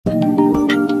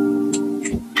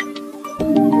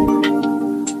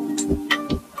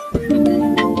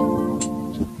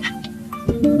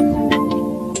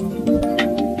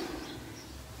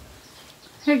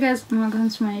guys, welcome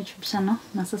to my YouTube channel.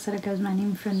 Masa Seleka is my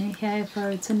name. For new here, if you're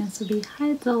returning to be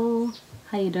hi though,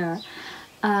 hi there.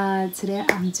 Today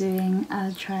I'm doing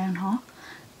a try on haul,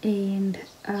 and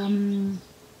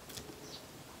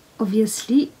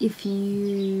obviously if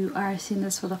you are seeing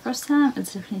this for the first time,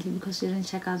 it's definitely because you didn't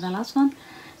check out the last one,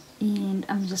 and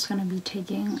I'm just gonna be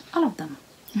taking all of them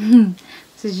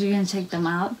so you can check them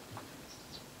out.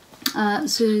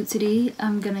 So today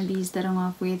I'm gonna be starting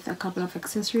off with a couple of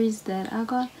accessories that I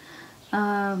got,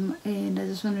 and I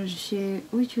just wanted to share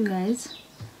with you guys,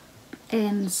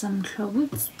 and some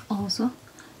clothes also.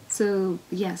 So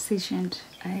yeah, stay tuned.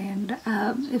 And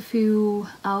if you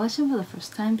are watching for the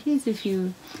first time, please, if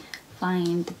you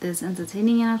find this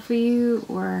entertaining enough for you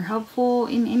or helpful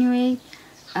in any way,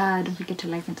 don't forget to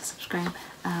like and to subscribe.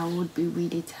 I would be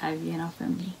really to have you in our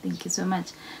family. Thank you so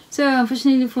much. So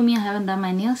unfortunately for me, I haven't done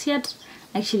my nails yet.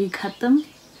 I actually cut them,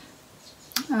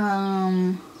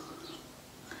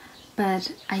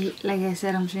 but like I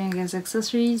said, I'm showing you guys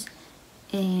accessories,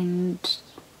 and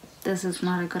this is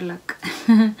not a good look.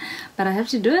 But I have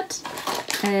to do it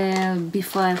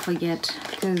before I forget,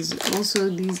 because also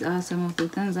these are some of the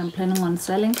things I'm planning on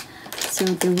selling, so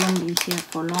they won't be here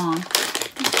for long.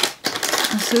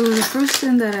 So the first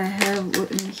thing that I have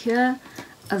in here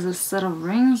is a set of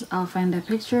rings. I'll find a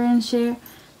picture and share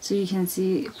so you can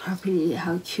see properly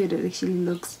how cute it actually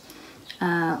looks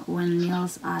when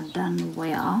nails are done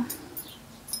well.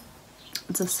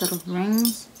 It's a set of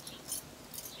rings.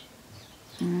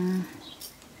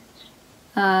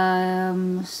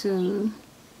 So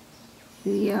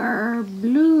they are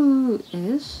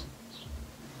blue-ish,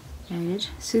 right?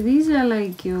 So these are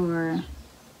like your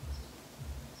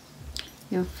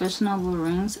fashionable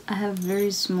rings. I have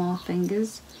very small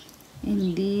fingers,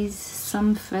 and these,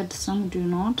 some fit, some do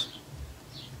not.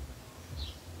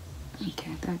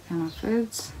 Okay, that kind of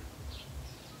fits,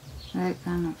 that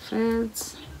kind of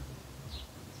fits,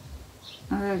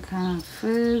 that kind of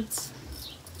fits.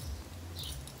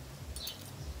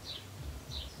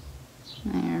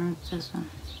 Here, this one.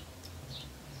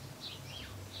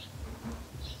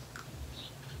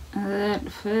 That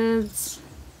fits.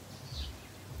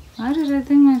 Why did I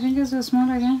think my fingers were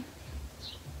small again?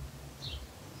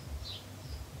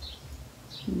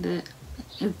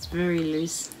 It's very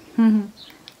loose.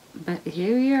 But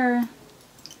here we are.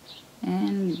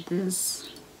 And this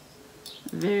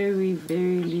very,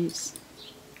 very loose.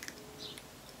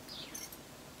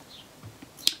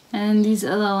 And these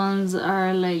other ones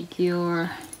are like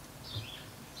your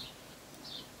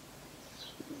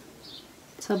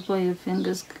top of your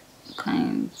fingers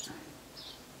kinds.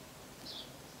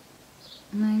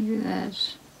 Like that.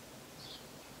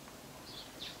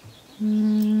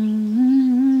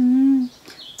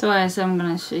 So I said I'm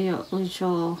gonna show you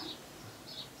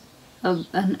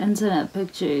an internet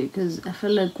picture, because I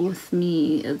feel like with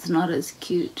me it's not as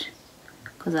cute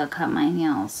because I cut my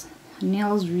nails.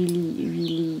 Nails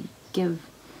really give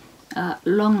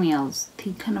long nails.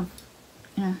 They kind of,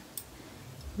 you know,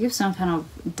 give some kind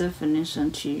of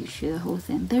definition to the whole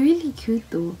thing. They're really cute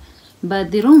though,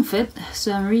 but they don't fit,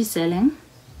 so I'm reselling.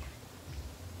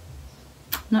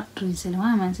 Not reselling.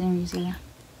 Why am I saying reseller?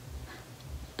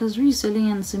 Does reselling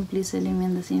and simply selling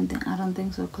mean the same thing? I don't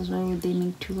think so, because why would they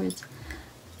make two words?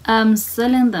 I'm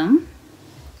selling them,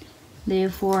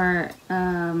 therefore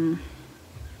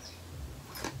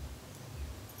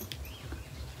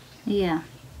yeah,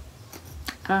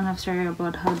 I don't have to worry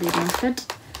about how they don't fit.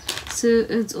 So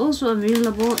it's also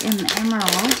available in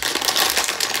emerald.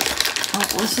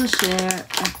 I'll also share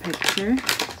a picture.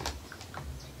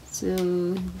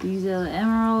 So these are the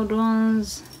emerald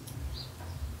ones,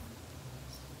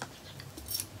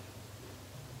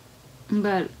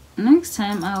 but next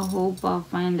time I hope I'll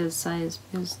find a size,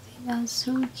 because they are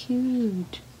so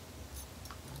cute.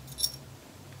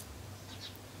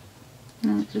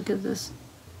 Now, look at this.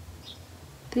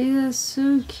 They are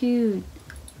so cute,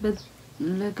 but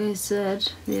like I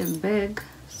said, they're big,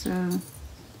 so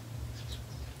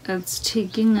it's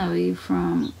taking away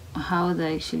from how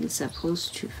they're actually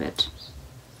supposed to fit.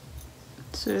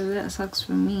 So that sucks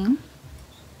for me.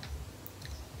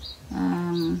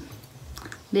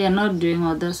 They are not doing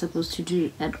what they're supposed to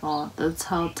do at all. That's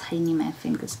how tiny my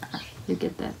fingers are. Look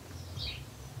at that.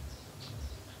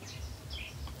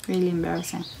 Really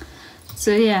embarrassing.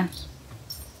 So yeah,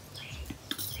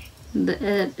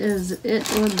 that is it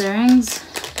with the rings.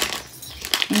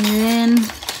 And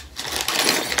then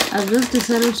I've just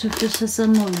decided to feature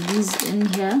some of these in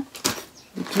here,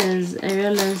 because I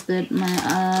realized that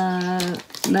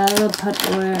the other part,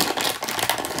 or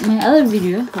my other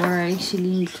video where I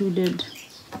actually included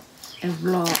a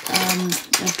vlog,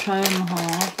 a try on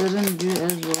haul. Didn't do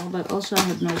as well, but also I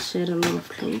had not shared a lot of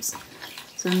clothes,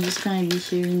 so I'm just gonna be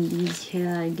sharing these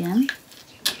here again.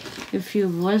 If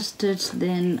you've watched it,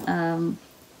 then hang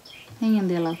in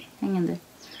there, love, hang in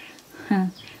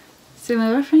there. So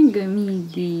my boyfriend got me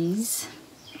these.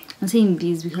 I'm saying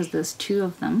these because there's two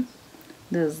of them.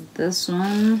 There's this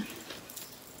one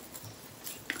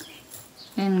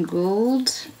in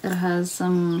gold. It has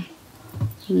some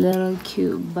little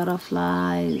cute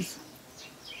butterflies,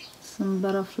 some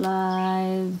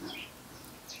butterflies,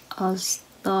 a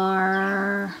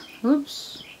star.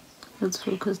 Oops, let's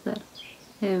focus that.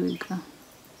 There we go.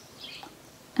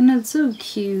 And it's so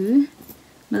cute.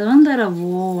 But the one that I've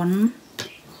worn,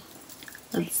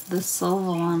 it's the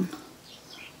silver one.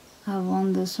 I've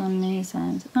worn this one many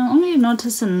times. I'm only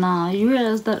noticing now. You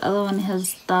realize that other one has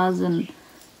stars and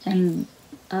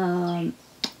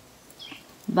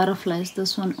butterflies.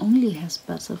 This one only has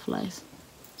butterflies.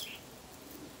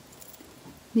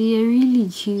 They are really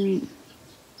cute.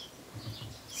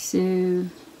 So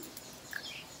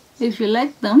if you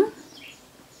like them,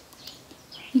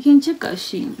 you can check out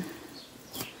Shein.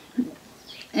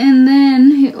 And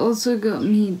then he also got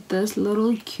me this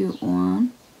little cute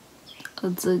one.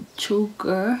 It's a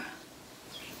choker.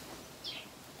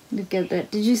 Look at that.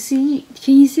 Did you see?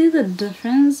 Can you see the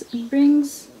difference it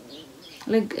brings?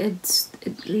 Like it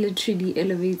literally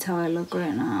elevates how I look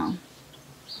right now.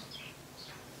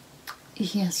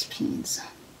 Yes, please.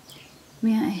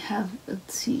 May I have a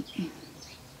tea?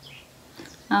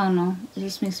 I don't know. It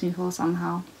just makes me feel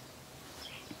somehow.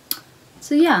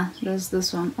 So yeah, there's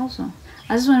this one also.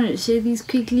 I just wanted to share these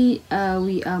quickly.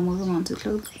 We are moving on to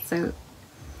clothes. So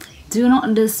do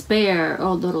not despair,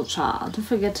 oh little child. Don't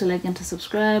forget to like and to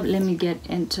subscribe. Let me get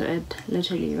into it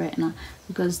literally right now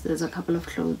because there's a couple of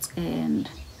clothes and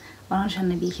I'm not trying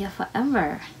to be here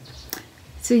forever.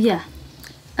 So yeah,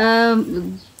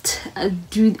 do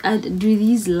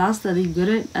these last? Are they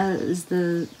good? Is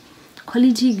the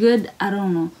quality good? I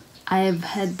don't know. I've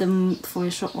had them for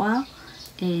a short while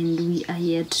and we are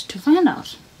yet to find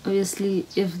out. Obviously,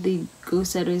 if they go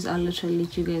sideways, I'll literally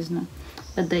let you guys know.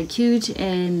 But they're cute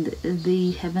and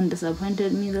they haven't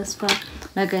disappointed me thus far.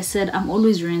 Like I said, I'm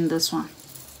always wearing this one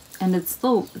and it's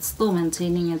still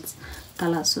maintaining its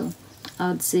color, so I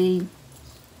would say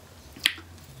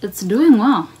it's doing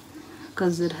well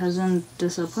because it hasn't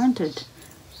disappointed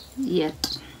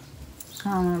yet.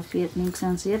 I don't know if yet makes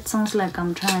sense. Yet sounds like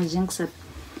I'm trying to jinx it,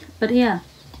 but yeah,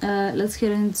 let's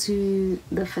get into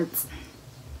the fits.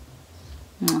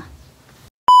 Mwah.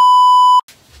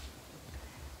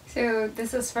 So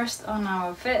this is first on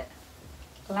our fit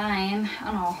line,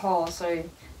 on our haul, sorry,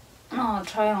 on our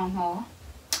try on haul.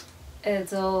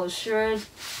 It's a shirt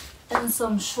and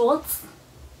some shorts.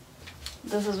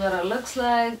 This is what it looks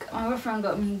like. My boyfriend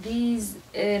got me these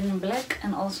in black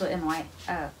and also in white.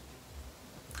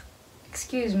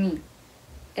 Excuse me,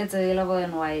 it's a yellow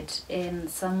and white in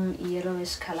some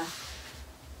yellowish color.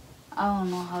 I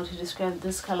don't know how to describe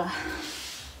this color.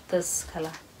 This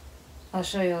color, I'll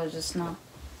show you all just now.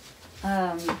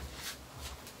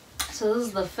 So this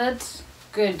is the fit.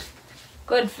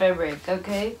 Good fabric,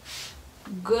 okay,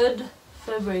 good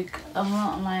fabric, I'm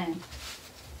not lying.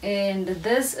 And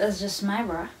this is just my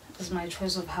bra. This is my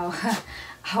choice of how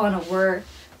I want to wear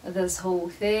this whole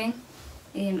thing.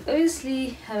 And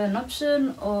obviously have an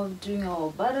option of doing a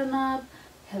button up,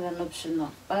 have an option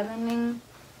of buttoning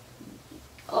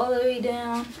all the way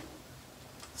down.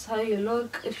 That's how you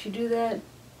look if you do that.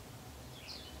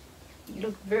 You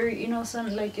look very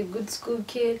innocent, like a good school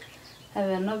kid. Have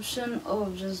an option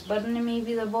of just buttoning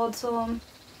maybe the bottom.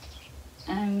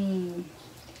 I mean,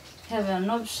 have an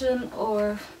option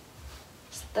of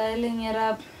styling it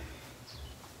up.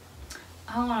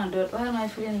 I don't want to do it. Why am I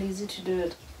feeling lazy to do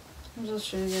it? I'll just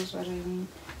show you guys what I mean.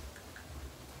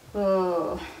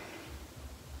 Oh.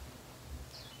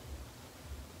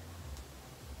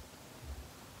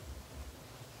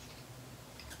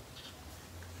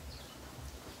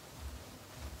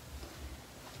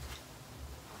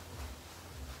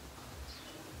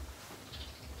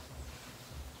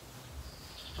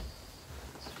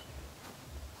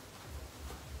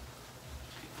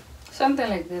 Something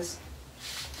like this.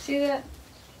 See that?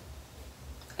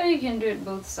 Or you can do it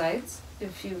both sides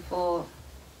if you feel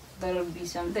that would be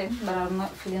something, but I'm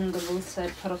not feeling the both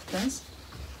side part of things.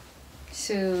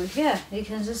 So yeah, you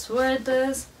can just wear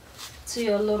this to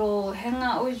your little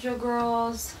hangout with your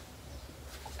girls,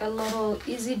 a little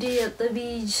easy day at the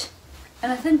beach.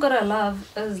 And I think what I love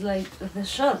is like the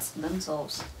shirts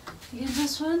themselves. You can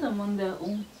just wear them on their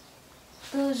own.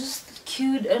 They're just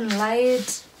cute and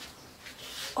light.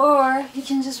 Or you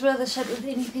can just wear the shirt with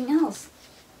anything else.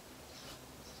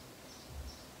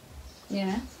 you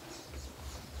know.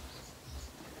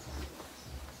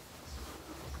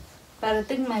 But I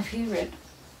think my favorite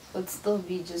would still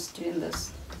be just doing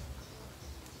this.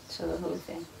 So the whole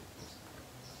thing.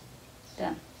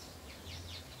 Done.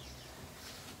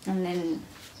 And then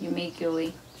you make your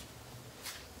way.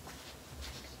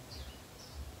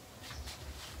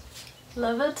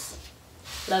 Love it.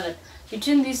 Love it.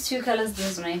 Between these two colors, this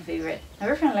is my favorite.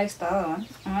 Everyone likes the other one.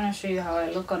 I'm gonna show you how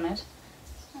I look on it.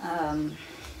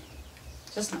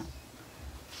 Just now.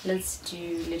 Let's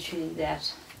do literally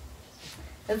that.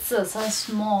 It's so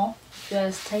small. If you're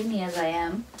as tiny as I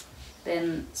am,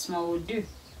 then small would do.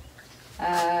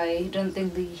 I don't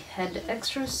think they had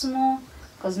extra small,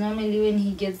 because normally when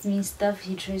he gets me stuff,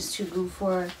 he tries to go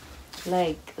for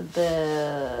like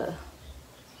the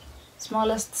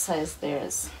smallest size there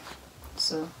is.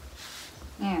 So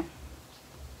yeah,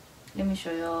 let me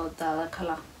show you the other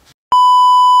color.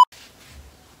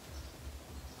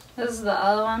 This is the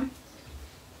other one.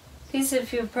 Please,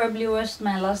 if you've probably watched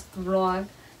my last vlog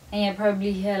and you're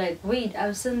probably here like, wait,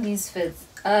 I've seen these fits.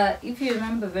 If you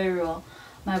remember very well,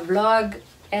 my vlog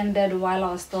ended while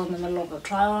I was still in the middle of a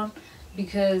try-on,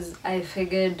 because I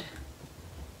figured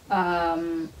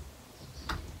it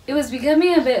was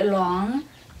becoming a bit long,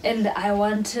 and I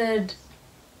was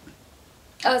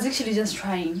actually just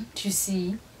trying to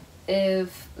see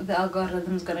if the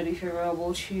algorithm is gonna be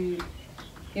favorable to,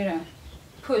 you know,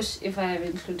 push if I have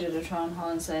included a try-on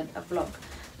haul inside a vlog.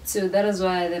 So that is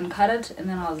why I then cut it, and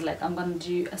then I was like, I'm gonna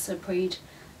do a separate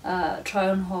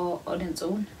try-on haul on its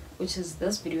own, which is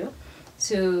this video.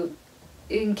 So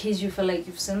in case you feel like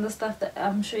you've seen the stuff that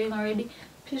I'm showing already,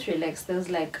 please relax. There's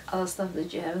like other stuff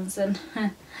that you haven't seen.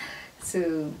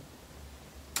 So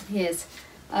yes,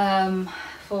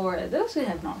 for those who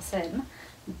have not seen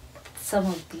some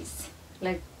of these,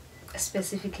 like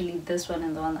specifically this one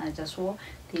and the one I just wore,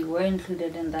 they were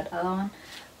included in that other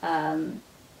one.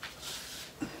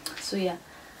 So yeah,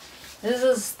 this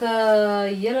is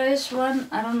the yellowish one.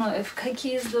 I don't know if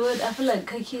khaki is the word. I feel like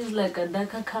khaki is like a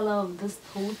darker color of this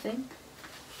whole thing.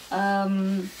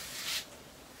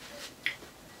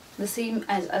 The same,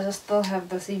 I just still have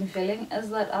the same feeling as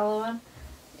that other one.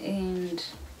 And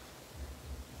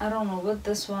I don't know, with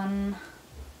this one,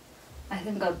 I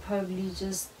think I'll probably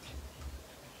just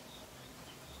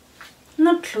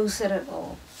not close it at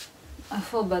all. I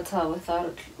feel better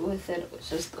with it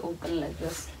just open like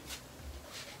this.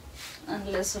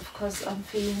 Unless of course I'm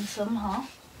feeling somehow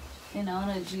and I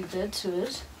want to do that to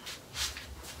it.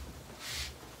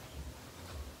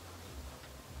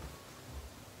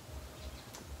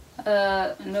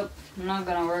 Nope, not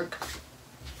gonna work.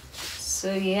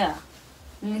 So yeah,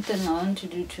 only thing I want to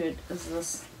do to it is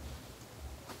this.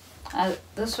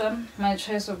 This one, my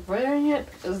choice of wearing it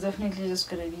is definitely just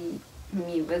gonna be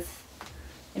me with,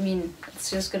 it's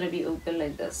just gonna be open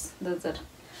like this. That's it.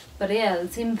 But yeah,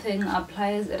 the same thing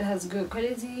applies. It has good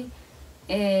quality,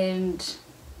 and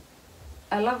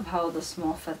I love how the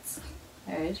small fits.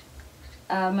 Alright.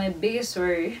 My biggest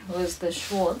worry was the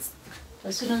shorts.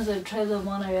 As soon as I tried them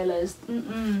on, I realized,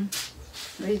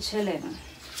 they're chilling.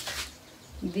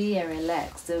 They are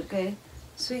relaxed, okay?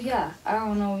 So yeah, I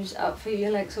don't know which outfit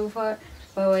you like so far,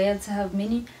 but we're yet to have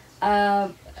many. I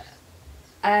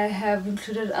have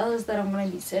included others that I'm going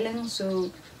to be selling,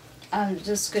 so I'm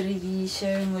just going to be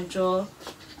sharing with y'all.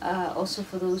 Also,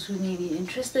 for those who may be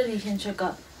interested, you can check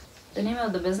out the name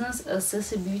of the business is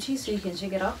Sissy Beauty, so you can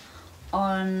check it out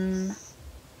on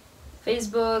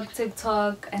Facebook,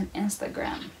 TikTok, and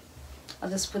Instagram. I'll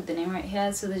just put the name right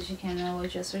here so that you can know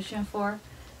what you're searching for,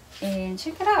 and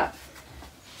check it out.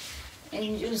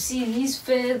 And you'll see these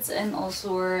fits and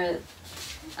also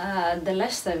the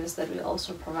lash service that we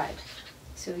also provide.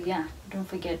 So yeah, don't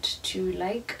forget to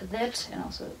like that, and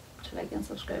also to like and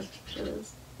subscribe to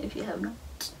this if you have not.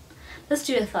 Let's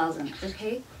do 1,000,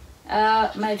 okay?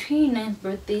 My 29th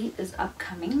birthday is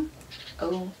upcoming.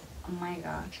 Oh my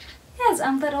god. Yes,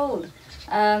 I'm that old.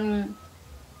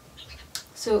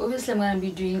 So obviously I'm going to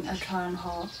be doing a try-on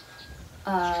haul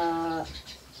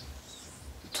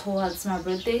towards my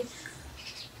birthday,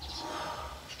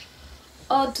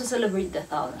 or to celebrate the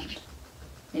 1,000,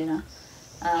 you know.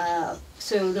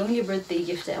 So the only birthday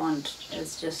gift I want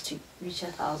is just to reach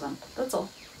 1,000. That's all.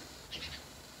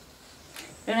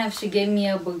 You don't have to give me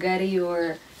a Bugatti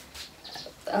or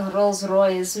a Rolls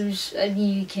Royce, which I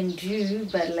mean you can do,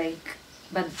 but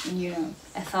you know,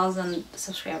 1,000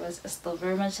 subscribers is still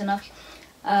very much enough.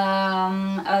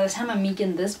 At the time I'm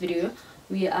making this video,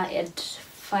 we are at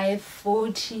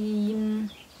 540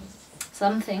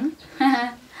 something,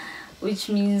 which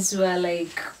means we're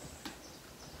like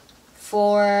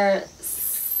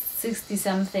 460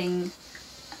 something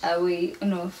away,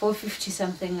 no, 450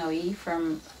 something away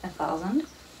from 1,000.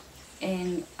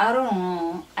 And I don't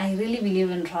know, I really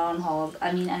believe in try on hauls.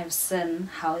 I mean, I've seen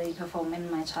how they perform in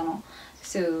my channel.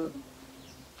 So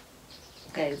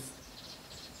guys,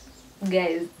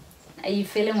 are you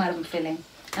feeling what I'm feeling?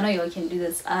 I know you all can do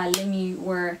this. Let me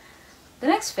wear the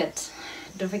next fit.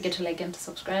 Don't forget to like and to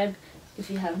subscribe if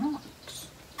you have not.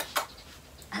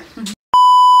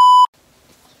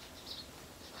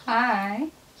 Hi.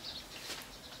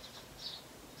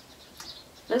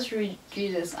 Let's redo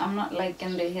this. I'm not like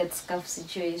in the head scarf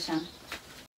situation.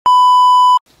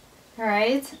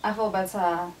 Alright, I feel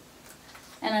better.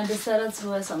 And I decided to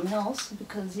wear some heels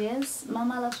because yes,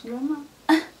 mama loves grandma.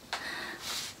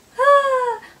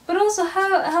 But also,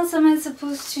 how else am I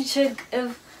supposed to check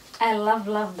if I love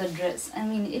the dress? I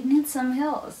mean, it needs some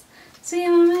heels. So yeah,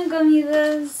 mama got me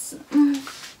this.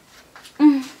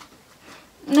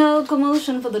 No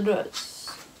commotion for the dress.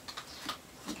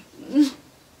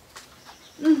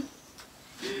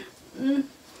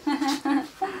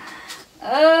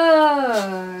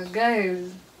 Oh,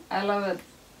 guys, I love it.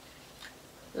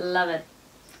 Love it.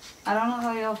 I don't know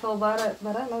how y'all feel about it,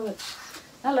 but I love it.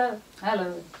 I love it. I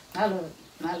love it. I love it.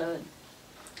 I love it.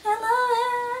 I love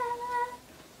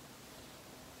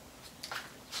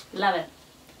it. Love it.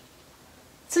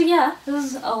 So yeah, this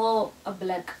is a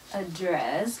black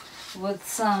dress with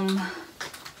some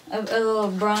a little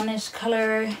brownish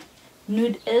color,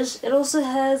 nude-ish. It also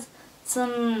has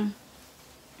some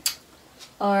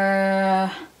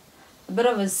a bit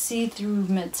of a see-through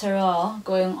material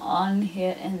going on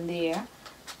here and there,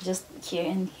 just here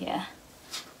and here.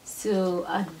 So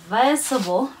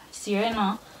advisable. See, right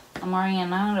now I'm wearing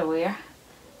an underwear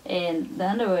and the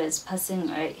underwear is passing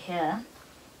right here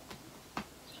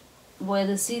where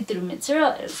the see-through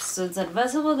material is. So it's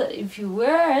advisable that if you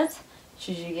wear it,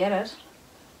 should you get it,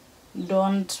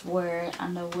 don't wear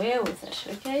underwear with it,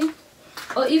 okay?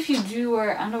 Or if you do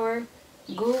wear underwear,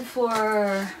 go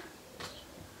for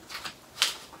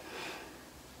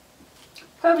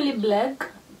probably black,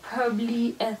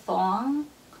 probably a thong,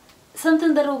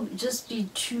 something that'll just be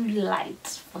too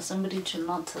light for somebody to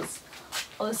notice,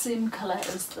 or same color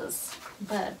as this.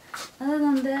 But other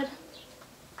than that,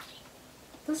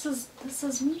 this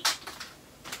is me.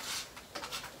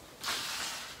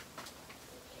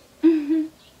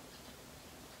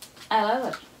 I love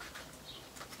it.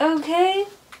 Okay.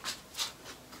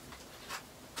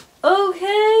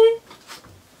 Okay.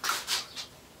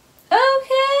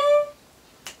 Okay.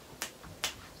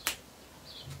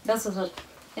 That's what's up.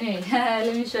 Anyway,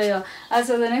 let me show you.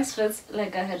 So the next fits,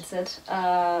 like I had said,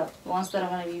 ones that I'm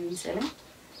gonna be reselling.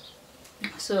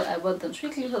 So I bought them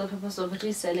strictly for the purpose of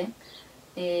reselling,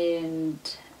 and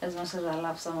as much as I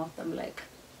love some of them, like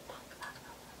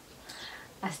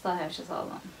I still have to sell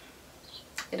them.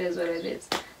 It is what it is.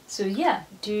 So yeah,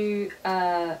 do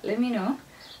let me know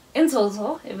in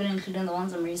total, even including the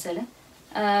ones I'm reselling,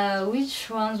 which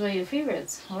ones were your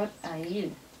favorites? What are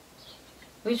you?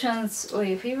 Which ones were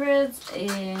your favorites?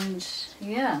 And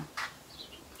yeah,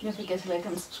 don't forget to like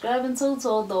and subscribe in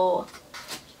total though.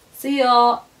 See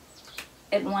y'all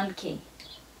at 1K.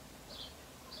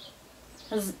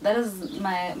 That is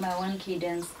my 1K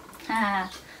dance.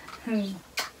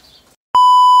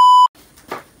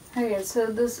 Okay, so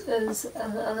this is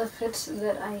the other fit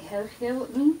that I have here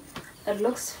with me. It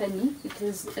looks funny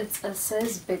because it's a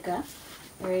size bigger,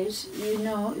 right? You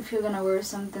know, if you're gonna wear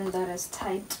something that is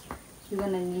tight, you're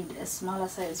gonna need a smaller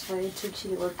size for it to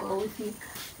actually work well with you.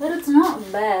 But it's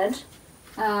not bad.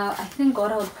 I think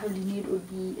what I would probably need would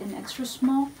be an extra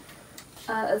small.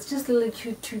 It's just a little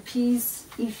cute two-piece.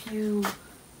 If you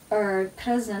are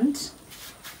present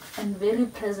and very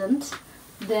present,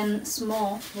 then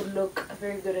small would look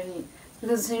very good on you.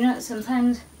 Because you know,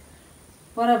 sometimes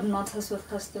what I've noticed with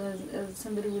customers is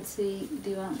somebody would say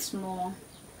they want small,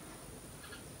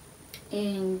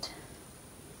 and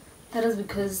that is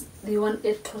because they want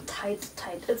it to tight.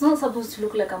 It's not supposed to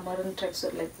look like a modern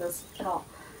tracksuit like this at all.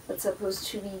 It's supposed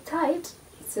to be tight,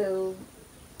 so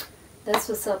that's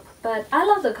what's up. But I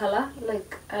love the color,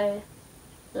 like I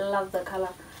love the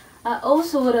color. I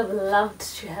also would have loved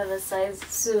to have a size,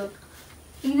 so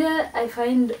either I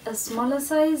find a smaller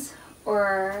size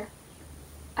or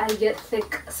I get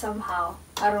thick somehow.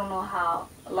 I don't know how,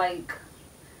 like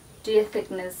deer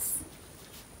thickness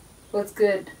was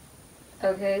good,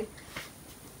 okay?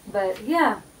 But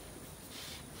yeah,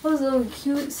 it was a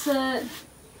cute set.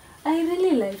 I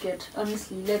really like it,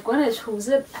 honestly. Like when I chose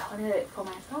it, I wanted it for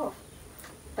myself.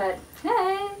 But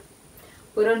hey,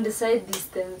 we don't decide these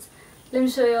things. Let me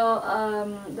show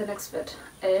you the next fit,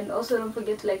 and also don't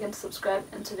forget to like and subscribe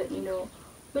and to let me know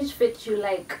which fit you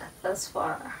like thus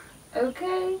far.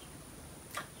 Okay.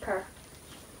 Per.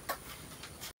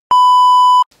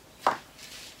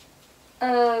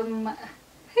 Hello.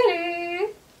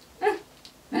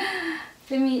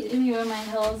 let me wear my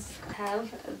heels.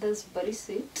 Have this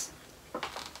bodysuit.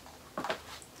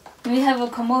 We have a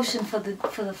commotion for the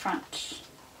front.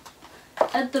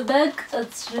 At the back,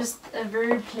 it's just a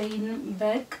very plain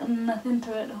back, nothing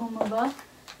to write home about.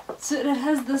 So it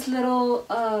has this little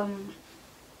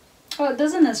oh, it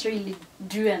doesn't necessarily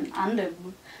do an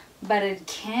underboob, but it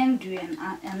can do an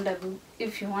underboob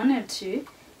if you wanted to,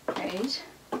 right?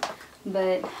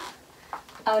 But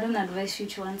I wouldn't advise you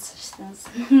to want such things.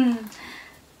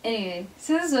 Anyway,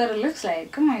 so this is what it looks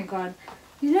like. Oh my god.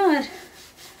 You know what?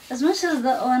 As much as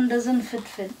that one doesn't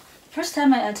fit, first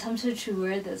time I attempted to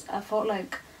wear this, I felt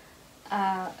like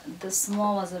the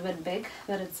small was a bit big,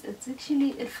 but it's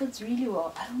actually, it fits really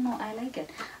well. I don't know, I like it.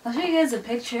 I'll show you guys a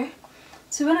picture.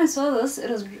 So when I saw this, it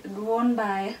was worn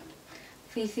by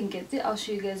Faith and Getty. I'll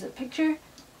show you guys a picture.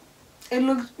 It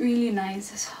looked really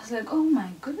nice. So I was like, oh my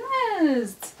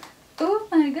goodness. Oh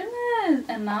my goodness.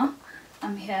 And now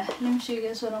I'm here. Let me show you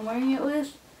guys what I'm wearing it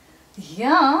with.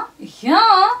 Yeah.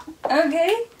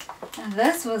 Okay. And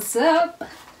that's what's up.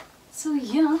 So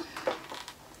yeah.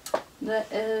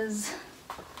 That is...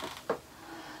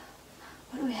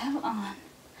 what do we have on?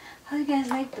 How do you guys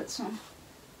like this one?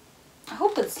 I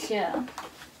hope it's clear.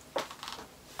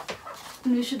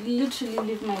 And we should literally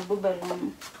leave my boob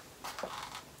alone.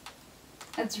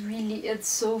 It's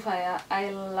so fire. I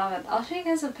love it. I'll show you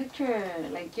guys a picture.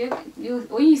 Like you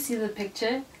when you see the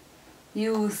picture,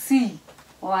 you will see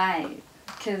why.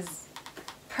 Because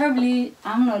probably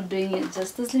I'm not doing it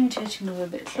justice. Let me try to move a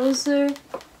bit closer.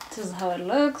 This is how it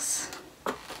looks.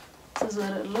 This is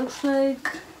what it looks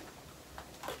like.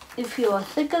 If you are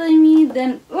thicker than me,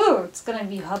 then oh, it's gonna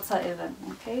be hotter even.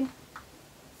 Okay.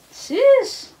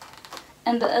 Sheesh.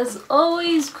 And as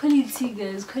always, quality,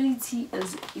 guys. Quality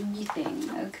is everything,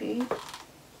 okay?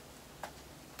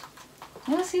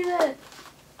 You see that?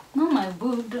 Not my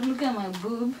boob. Don't look at my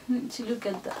boob. You need to look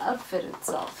at the outfit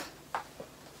itself.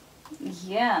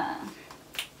 Yeah.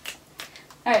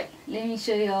 Alright, let me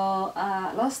show you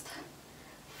our last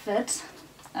fit.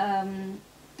 Yep,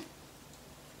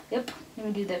 let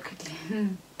me do that quickly.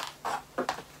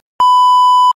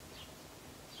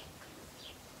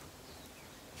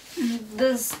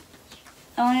 This,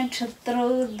 I wanted to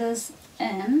throw this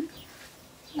in,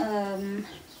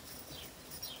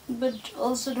 but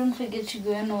also don't forget to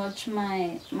go and watch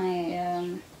my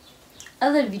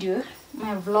other video,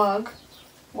 my vlog,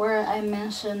 where I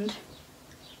mentioned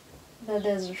that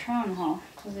there's a Shein haul,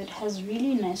 because it has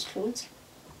really nice clothes,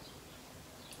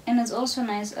 and it's also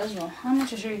nice as well. I'm going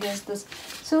to show you guys this.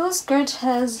 So this skirt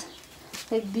has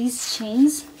like these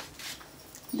chains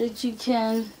that you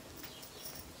can...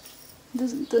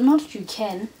 not you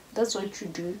can, that's what you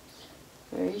do,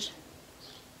 right?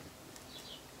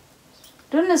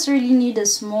 Don't necessarily need a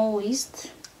small waist.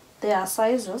 There are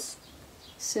sizes,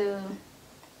 so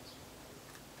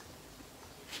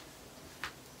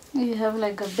you have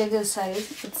like a bigger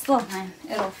size, it's still fine,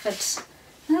 it'll fit.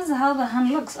 This is how the hand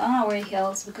looks. I don't wear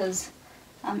heels because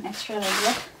I'm extra like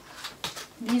that.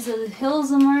 These are the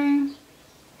heels I'm wearing.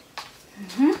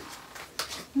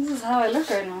 This is how I look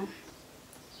right now.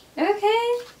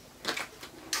 Okay,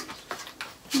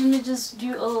 let me just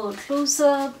do a little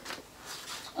close-up.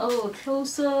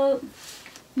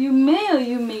 You may or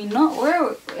you may not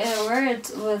wear it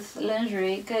with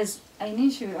lingerie, because I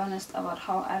need to be honest about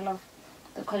how I love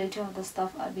the quality of the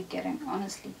stuff I'll be getting.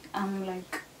 Honestly, I'm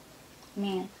like,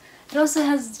 man. It also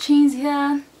has chains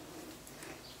here,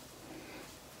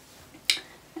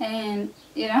 and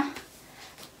you know,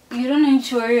 you don't need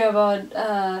to worry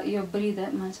about your body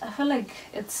that much. I feel like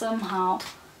it somehow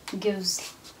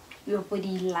gives your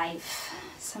body life,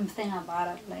 something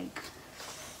about it, like,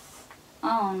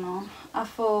 I don't know, I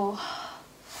feel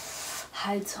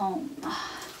high tone.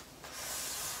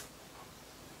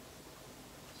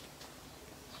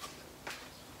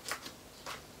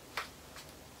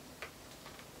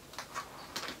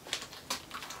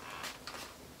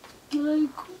 Like,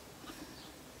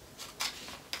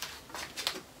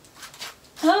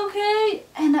 okay,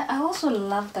 and I also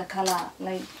love the color,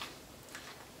 like,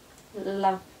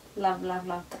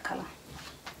 love the color.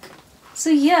 So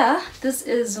yeah, this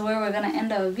is where we're gonna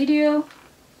end our video.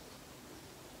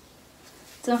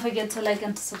 Don't forget to like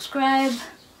and to subscribe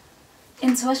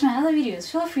and to watch my other videos.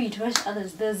 Feel free to watch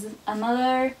others. There's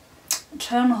another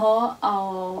Shein haul,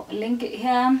 I'll link it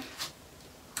here.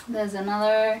 There's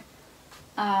another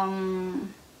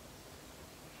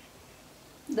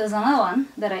one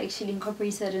that I actually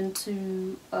incorporated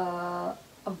into a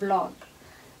vlog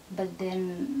but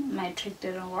then my trick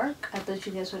didn't work. I thought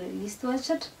you guys would at least watch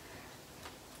it,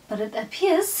 but it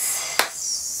appears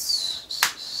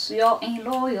y'all ain't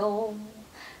loyal.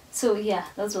 So yeah,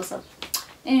 that's what's up.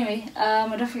 Anyway,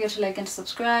 don't forget to like and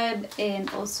subscribe, and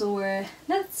also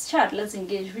let's chat, let's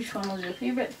engage. Which one was your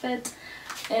favorite fit?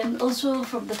 And also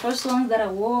from the first ones that I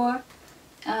wore,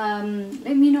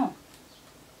 let me know.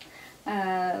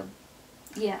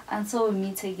 Yeah, until we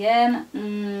meet again,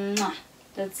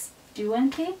 let's do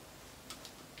 1K.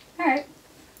 Alright,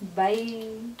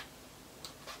 bye.